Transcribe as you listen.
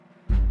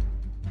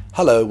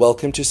Hello,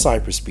 welcome to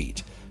Cyprus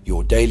Beat,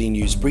 your daily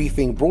news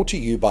briefing brought to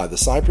you by the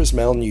Cyprus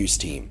Mail News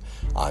team.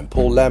 I'm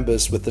Paul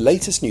Lambus with the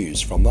latest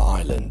news from the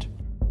island.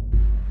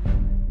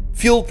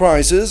 Fuel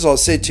prices are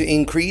set to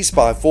increase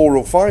by 4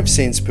 or 5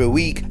 cents per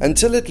week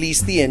until at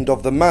least the end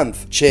of the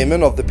month,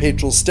 Chairman of the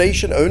Petrol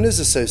Station Owners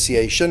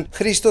Association,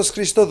 Christos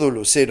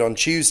Christodoulou, said on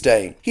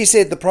Tuesday. He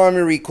said the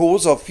primary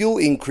cause of fuel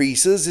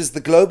increases is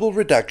the global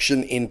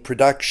reduction in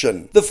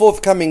production. The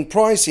forthcoming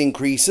price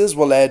increases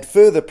will add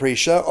further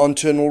pressure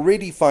onto an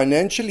already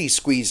financially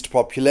squeezed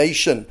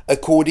population,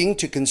 according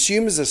to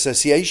Consumers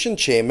Association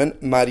Chairman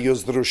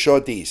Marios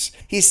Drouchotis.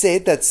 He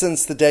said that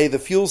since the day the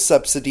fuel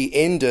subsidy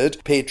ended,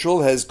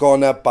 petrol has gone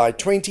up by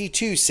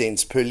 22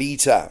 cents per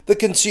litre. The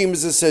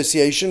Consumers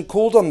Association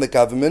called on the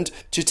government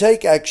to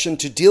take action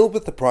to deal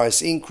with the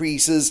price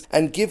increases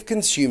and give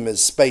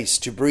consumers space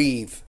to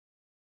breathe.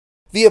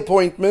 The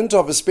appointment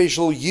of a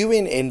special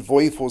UN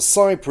envoy for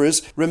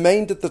Cyprus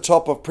remained at the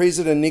top of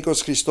President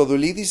Nikos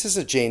Christodoulidis'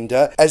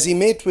 agenda as he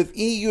met with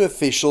EU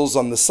officials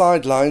on the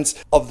sidelines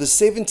of the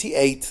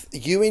 78th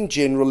UN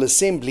General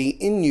Assembly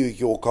in New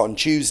York on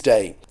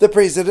Tuesday. The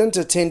President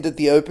attended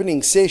the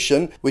opening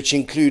session, which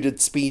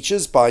included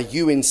speeches by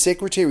UN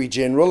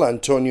Secretary-General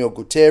Antonio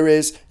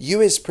Guterres,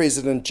 US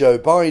President Joe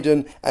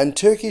Biden, and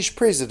Turkish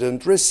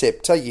President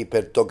Recep Tayyip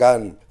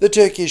Erdogan. The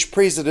Turkish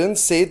President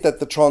said that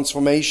the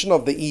transformation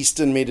of the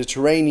Eastern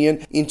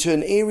Mediterranean into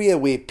an area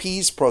where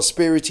peace,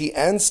 prosperity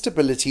and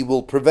stability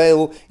will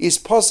prevail is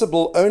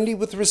possible only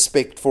with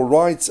respect for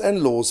rights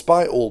and laws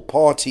by all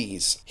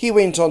parties. He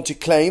went on to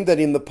claim that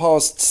in the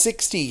past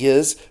 60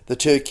 years, the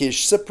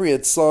Turkish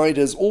Cypriot side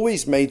has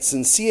always made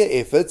sincere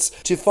efforts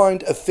to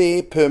find a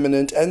fair,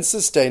 permanent and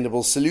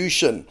sustainable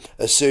solution,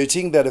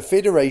 asserting that a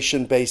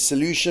federation-based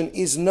solution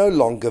is no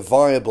longer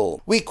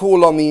viable. We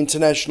call on the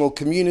international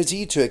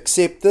community to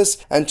accept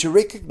this and to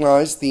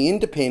recognize the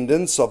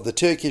independence of the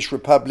Turkish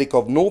Republic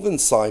of Northern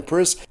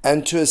Cyprus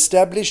and to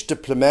establish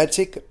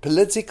diplomatic,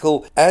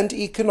 political and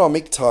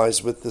economic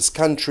ties with this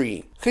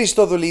country.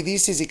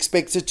 Christodoulidis is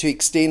expected to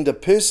extend a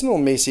personal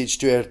message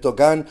to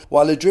Erdogan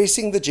while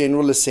addressing the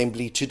General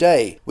Assembly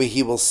today, where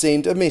he will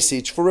send a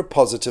message for a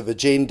positive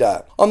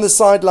agenda. On the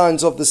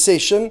sidelines of the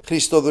session,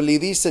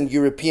 Christodoulidis and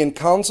European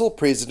Council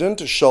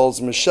President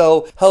Charles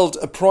Michel held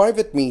a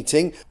private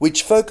meeting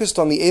which focused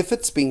on the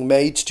efforts being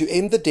made to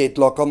end the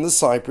deadlock on the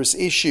Cyprus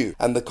issue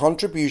and the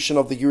contribution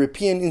of the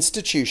European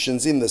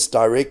institutions in this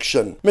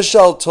direction.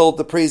 Michel told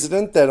the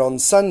President that on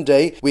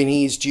Sunday, when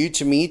he is due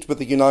to meet with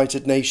the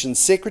United Nations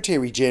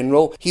Secretary-General,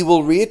 he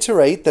will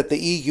reiterate that the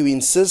EU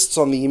insists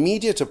on the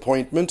immediate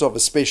appointment of a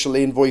special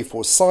envoy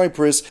for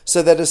Cyprus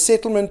so that a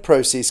settlement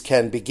process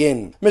can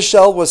begin.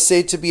 Michel was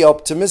said to be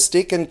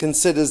optimistic and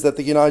considers that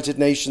the United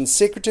Nations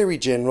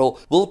Secretary-General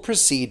will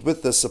proceed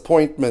with this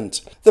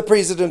appointment. The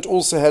President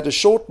also had a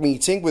short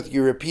meeting with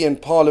European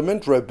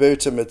Parliament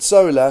Roberta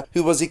Metsola,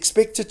 who was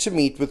expected to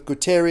meet with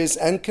Guterres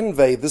and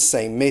convey the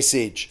same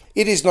message.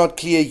 It is not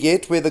clear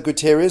yet whether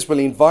Guterres will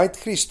invite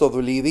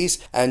Christodoulidis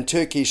and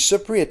Turkish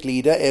Cypriot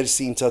leader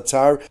Ersin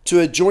Tatar to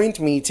a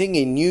joint meeting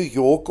in New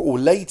York or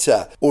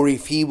later, or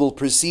if he will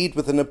proceed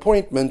with an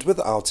appointment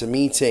without a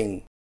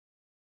meeting.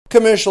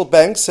 Commercial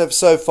banks have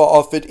so far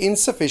offered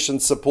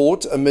insufficient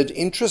support amid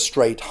interest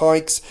rate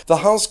hikes, the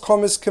House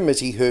Commerce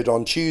Committee heard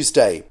on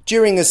Tuesday.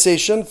 During a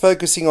session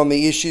focusing on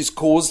the issues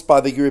caused by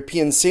the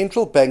European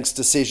Central Bank's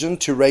decision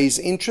to raise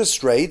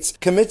interest rates,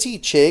 Committee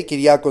Chair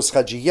Kyriakos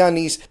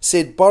Hadjiyannis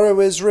said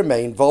borrowers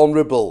remain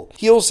vulnerable.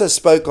 He also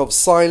spoke of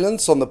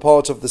silence on the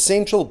part of the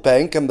Central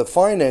Bank and the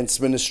Finance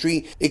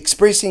Ministry,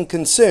 expressing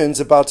concerns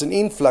about an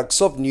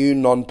influx of new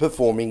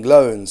non-performing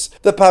loans.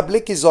 The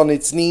public is on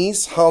its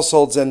knees,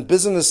 households and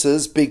businesses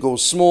big or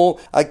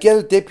small,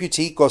 Agel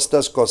Deputy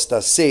Kostas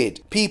Kostas said.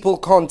 People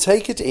can't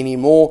take it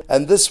anymore,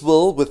 and this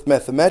will, with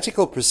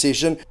mathematical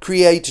precision,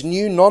 create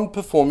new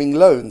non-performing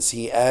loans,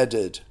 he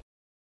added.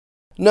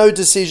 No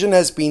decision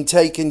has been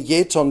taken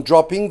yet on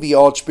dropping the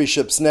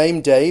Archbishop's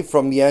name day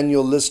from the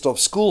annual list of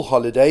school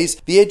holidays,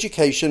 the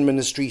Education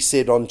Ministry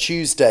said on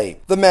Tuesday.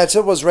 The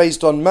matter was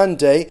raised on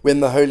Monday when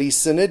the Holy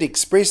Synod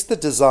expressed the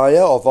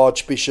desire of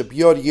Archbishop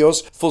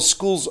Georgios for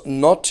schools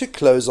not to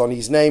close on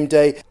his name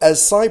day,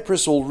 as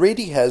Cyprus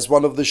already has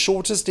one of the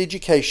shortest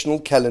educational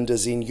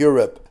calendars in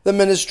Europe. The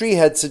ministry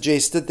had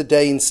suggested the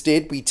day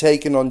instead be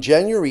taken on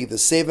January the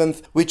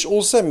 7th, which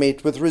also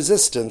met with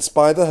resistance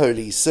by the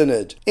Holy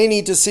Synod.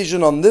 Any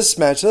decision on this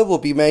matter will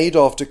be made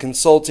after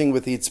consulting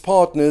with its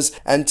partners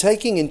and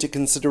taking into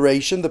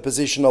consideration the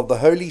position of the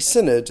Holy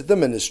Synod, the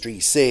ministry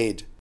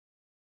said.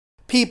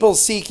 People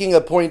seeking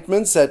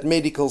appointments at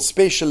medical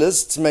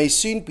specialists may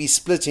soon be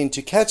split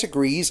into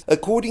categories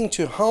according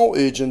to how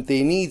urgent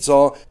their needs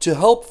are to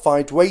help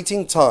fight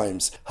waiting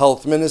times,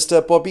 Health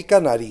Minister Poppy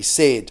Kannari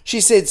said.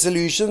 She said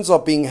solutions are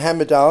being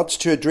hammered out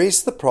to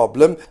address the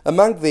problem,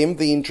 among them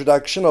the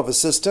introduction of a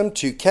system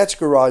to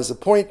categorize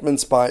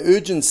appointments by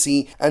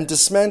urgency and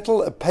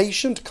dismantle a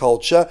patient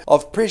culture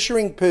of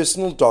pressuring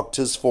personal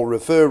doctors for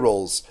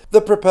referrals.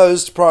 The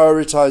proposed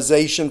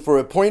prioritization for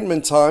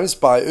appointment times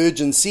by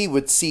urgency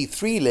would see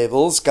 3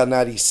 levels,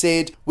 Ganari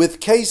said, with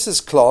cases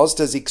classed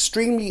as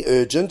extremely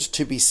urgent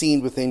to be seen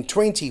within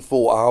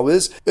 24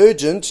 hours,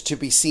 urgent to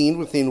be seen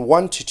within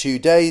 1 to 2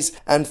 days,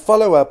 and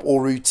follow-up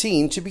or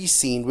routine to be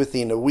seen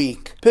within a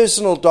week.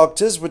 Personal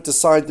doctors would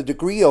decide the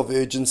degree of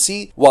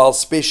urgency, while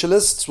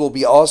specialists will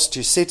be asked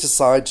to set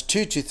aside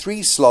 2 to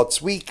 3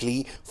 slots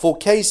weekly for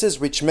cases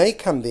which may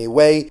come their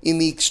way in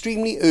the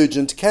extremely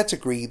urgent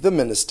category, the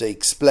minister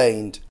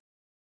explained.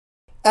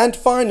 And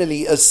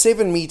finally, a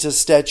 7-meter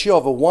statue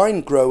of a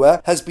wine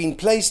grower has been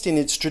placed in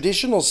its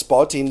traditional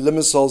spot in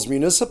Limassol's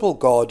municipal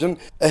garden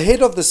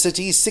ahead of the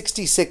city's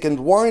 62nd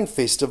Wine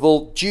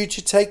Festival due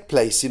to take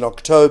place in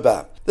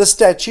October. The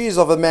statue is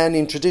of a man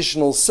in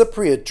traditional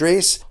Cypriot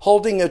dress,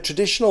 holding a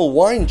traditional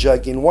wine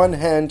jug in one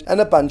hand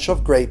and a bunch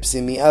of grapes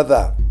in the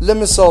other.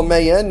 Limassol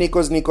Mayor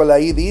Nikos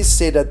Nikolaidis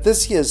said at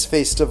this year's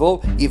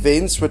festival,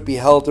 events would be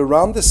held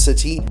around the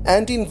city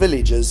and in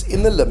villages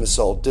in the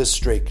Limassol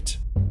district.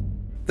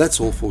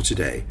 That's all for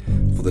today.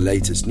 For the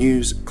latest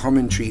news,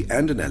 commentary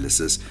and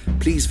analysis,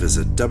 please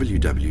visit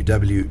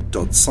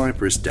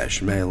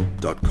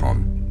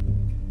www.cyprus-mail.com.